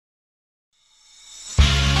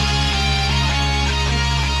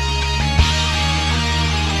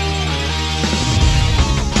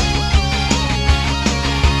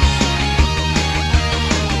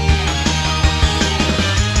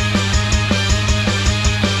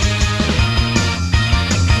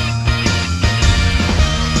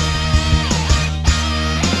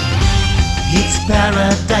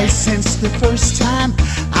paradise since the first time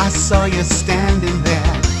I saw you standing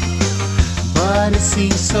there. But it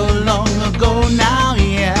seems so long ago now,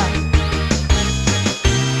 yeah.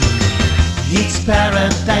 It's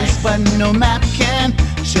paradise, but no map can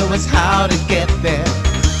show us how to get there.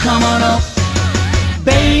 Come on up,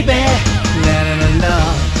 baby, land of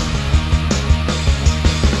love.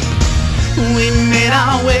 We made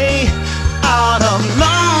our way out of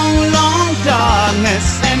long, long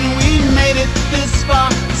darkness, and we made it this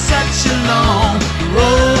far, such a long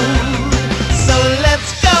road. So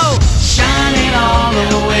let's go, shining all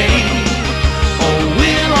the way. Oh,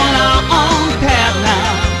 we're on our own path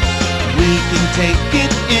now. We can take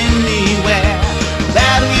it anywhere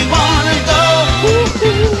that we wanna go. Ooh,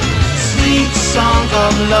 sweet songs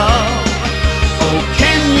of love. Oh,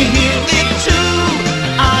 can you hear it too?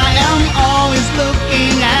 I am always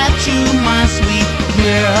looking at you, my sweet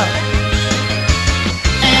girl,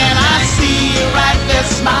 and I see you right there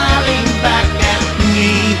smiling back at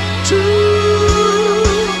me too.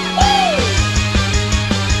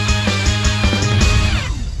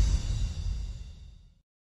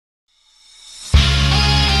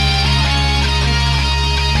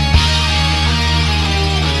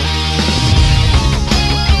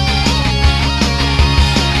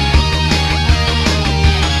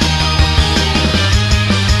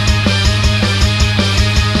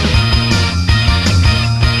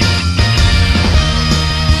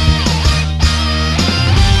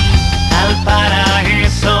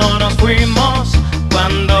 Fuimos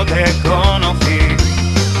cuando te conocí.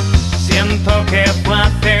 Siento que fue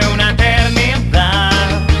hace una eternidad.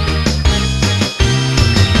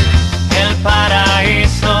 El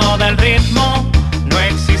paraíso del ritmo, no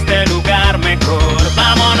existe lugar mejor.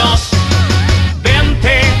 Vámonos,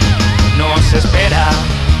 vente, nos espera.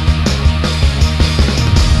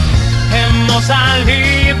 Hemos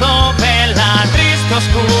salido de la triste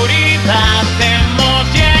oscuridad. Hemos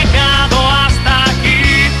llegado hasta aquí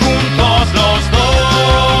juntos los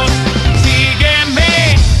dos. Sígueme,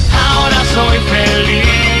 ahora soy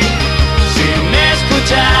feliz, sin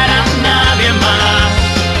escuchar a nadie más.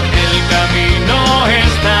 El camino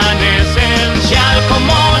es tan esencial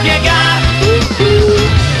como llegar.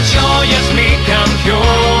 Y hoy es mi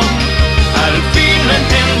canción, al fin lo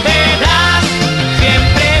entenderás.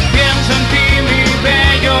 Siempre pienso en ti, mi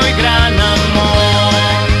bello y gran amor,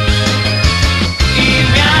 y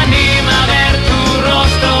me anima a ver tu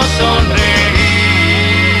rostro sonreír.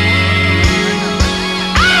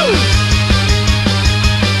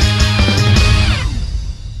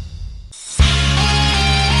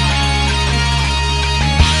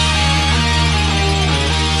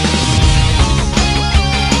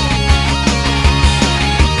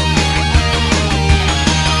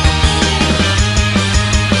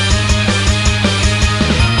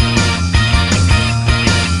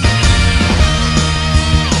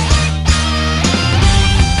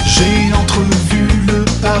 J'ai entrevu le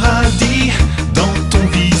paradis dans ton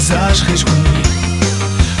visage réjoui,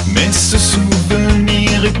 mais ce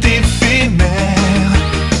souvenir est éphémère.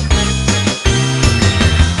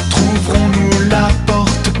 Trouverons-nous la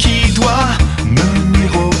porte qui doit mener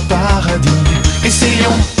au paradis?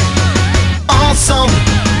 Essayons ensemble,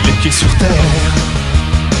 les pieds sur terre.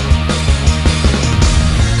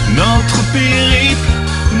 Notre périple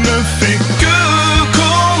ne fait que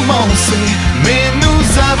commencer, mais nous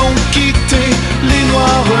avons quitté les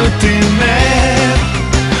noires ténèbres.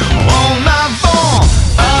 En avant,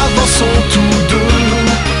 avançons tous deux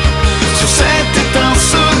sur cette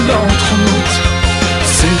étincelante route.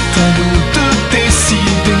 C'est à nous de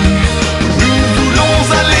décider où nous voulons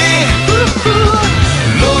aller.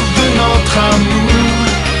 L'aube de notre amour,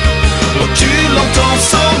 oh, tu l'entends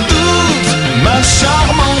sans doute. Ma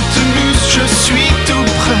charmante muse, je suis tout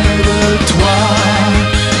près de toi.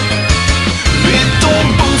 Et ton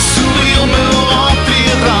beau sourire me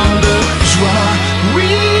remplira de joie.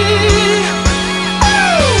 Oui.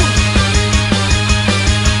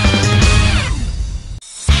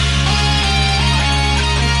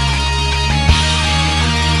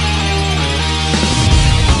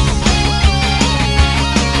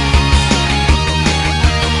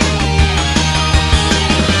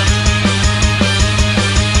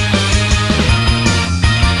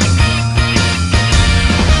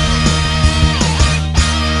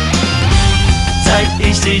 Seit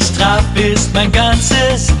ich dich traf, ist mein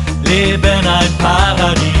ganzes Leben ein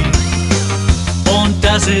Paradies. Und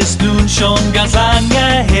das ist nun schon ganz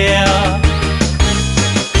lange her.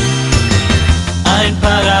 Ein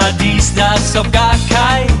Paradies, das auf gar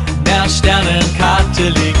keiner Sternenkarte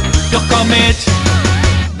liegt. Doch komm mit,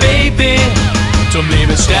 Baby, zum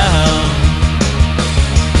Lebensstern.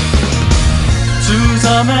 Zu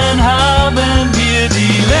zusammen haben wir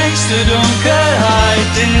die längste Dunkelheit,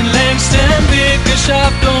 den längsten Weg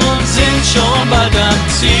geschafft und sind schon bald am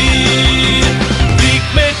Ziel. Flieg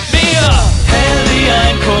mit mir, hell wie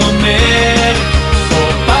ein Komet,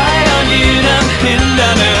 vorbei an jedem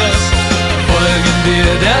Hindernis, folgen wir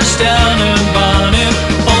der Sternenbahn in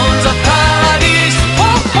unser Paradies.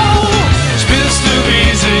 Ho, ho, spürst du,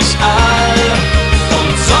 wie sich all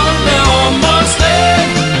und Sonne um uns dreht?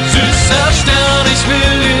 Süßer Stern, ich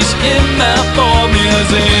will dich immer vor mir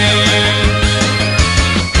sehen.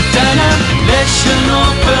 Mit deinem Lächeln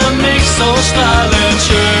und für mich so strahlend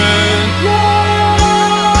schön.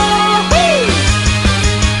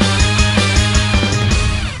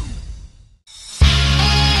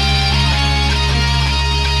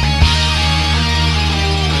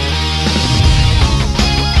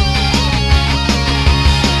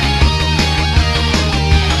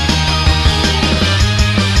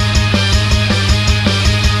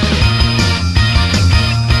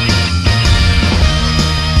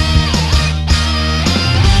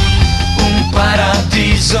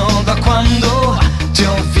 Da quando ti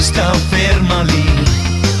ho vista ferma lì,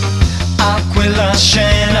 a quella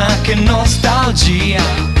scena, che nostalgia.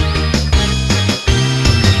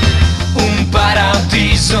 Un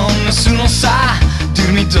paradiso, nessuno sa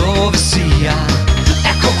dirmi dove sia.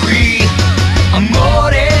 Ecco qui,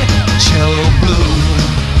 amore, cielo blu,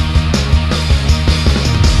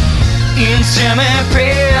 insieme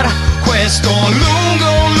per questo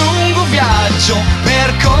lungo, lungo viaggio,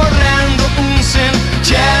 percorrendo un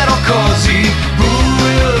sentiero così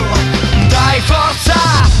buio. Dai forza,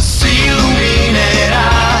 si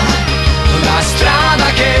illuminerà la strada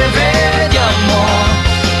che vediamo,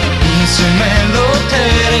 insieme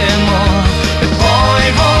lotteremo e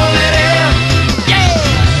poi voleremo. Yeah!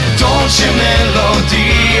 Dolce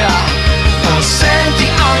melodia, senti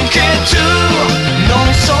anche tu,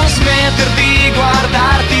 non so smettere di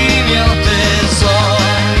guardarti, mio tesoro.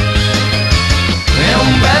 E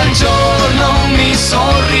un bel giorno mi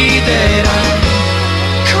sorriderai.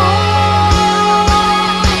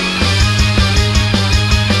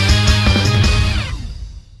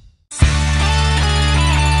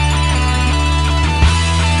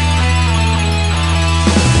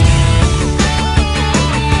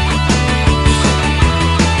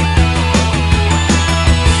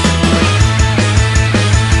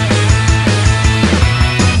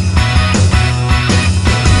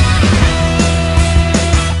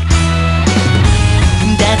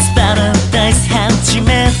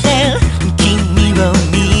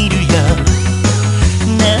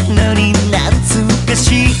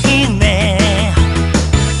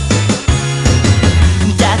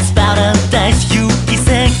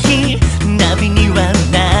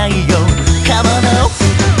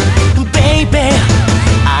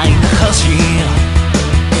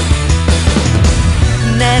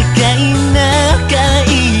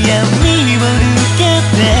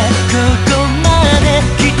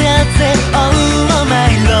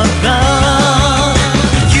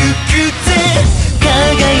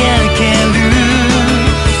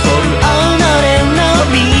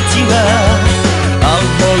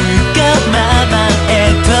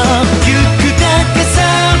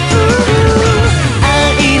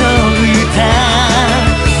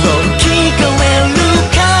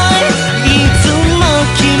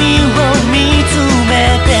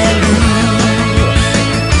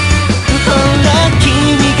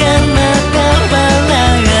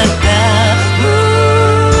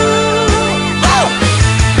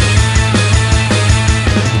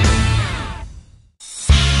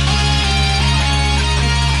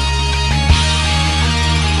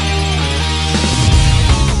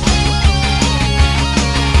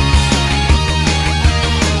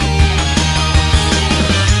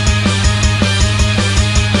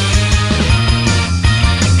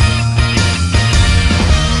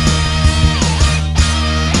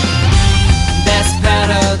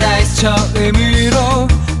 처음으로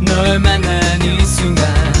널 만난 이 순간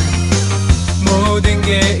모든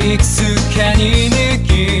게 익숙한 이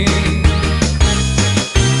느낌.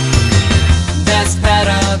 That's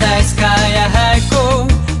paradise, 가야 할 곳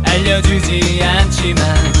알려주지 않지만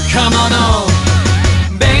Come on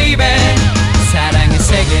home, baby, 사랑의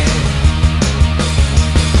세계.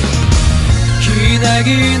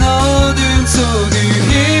 기나긴 어둠 속을